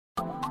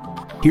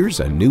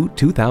Here's a new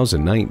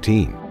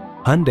 2019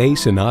 Hyundai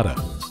Sonata.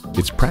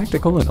 It's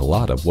practical in a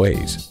lot of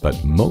ways,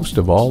 but most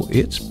of all,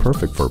 it's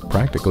perfect for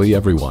practically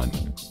everyone.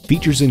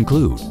 Features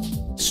include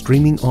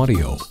streaming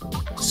audio,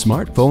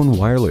 smartphone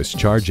wireless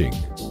charging,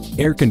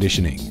 air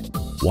conditioning,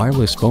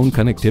 wireless phone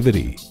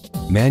connectivity,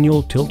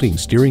 manual tilting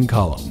steering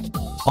column,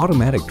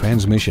 automatic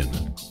transmission,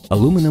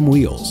 aluminum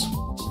wheels,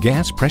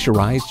 gas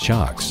pressurized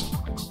shocks,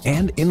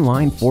 and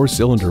inline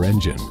 4-cylinder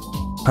engine.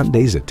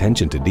 Hyundai's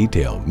attention to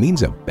detail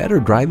means a better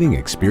driving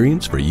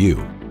experience for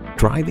you.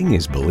 Driving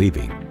is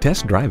believing.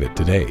 Test drive it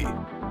today.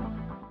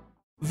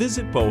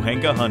 Visit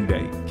Pohanka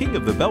Hyundai, King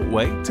of the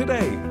Beltway,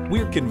 today.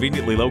 We're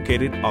conveniently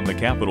located on the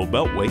Capitol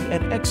Beltway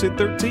at Exit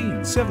 13,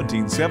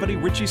 1770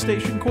 Ritchie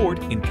Station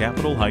Court in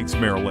Capitol Heights,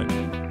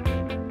 Maryland.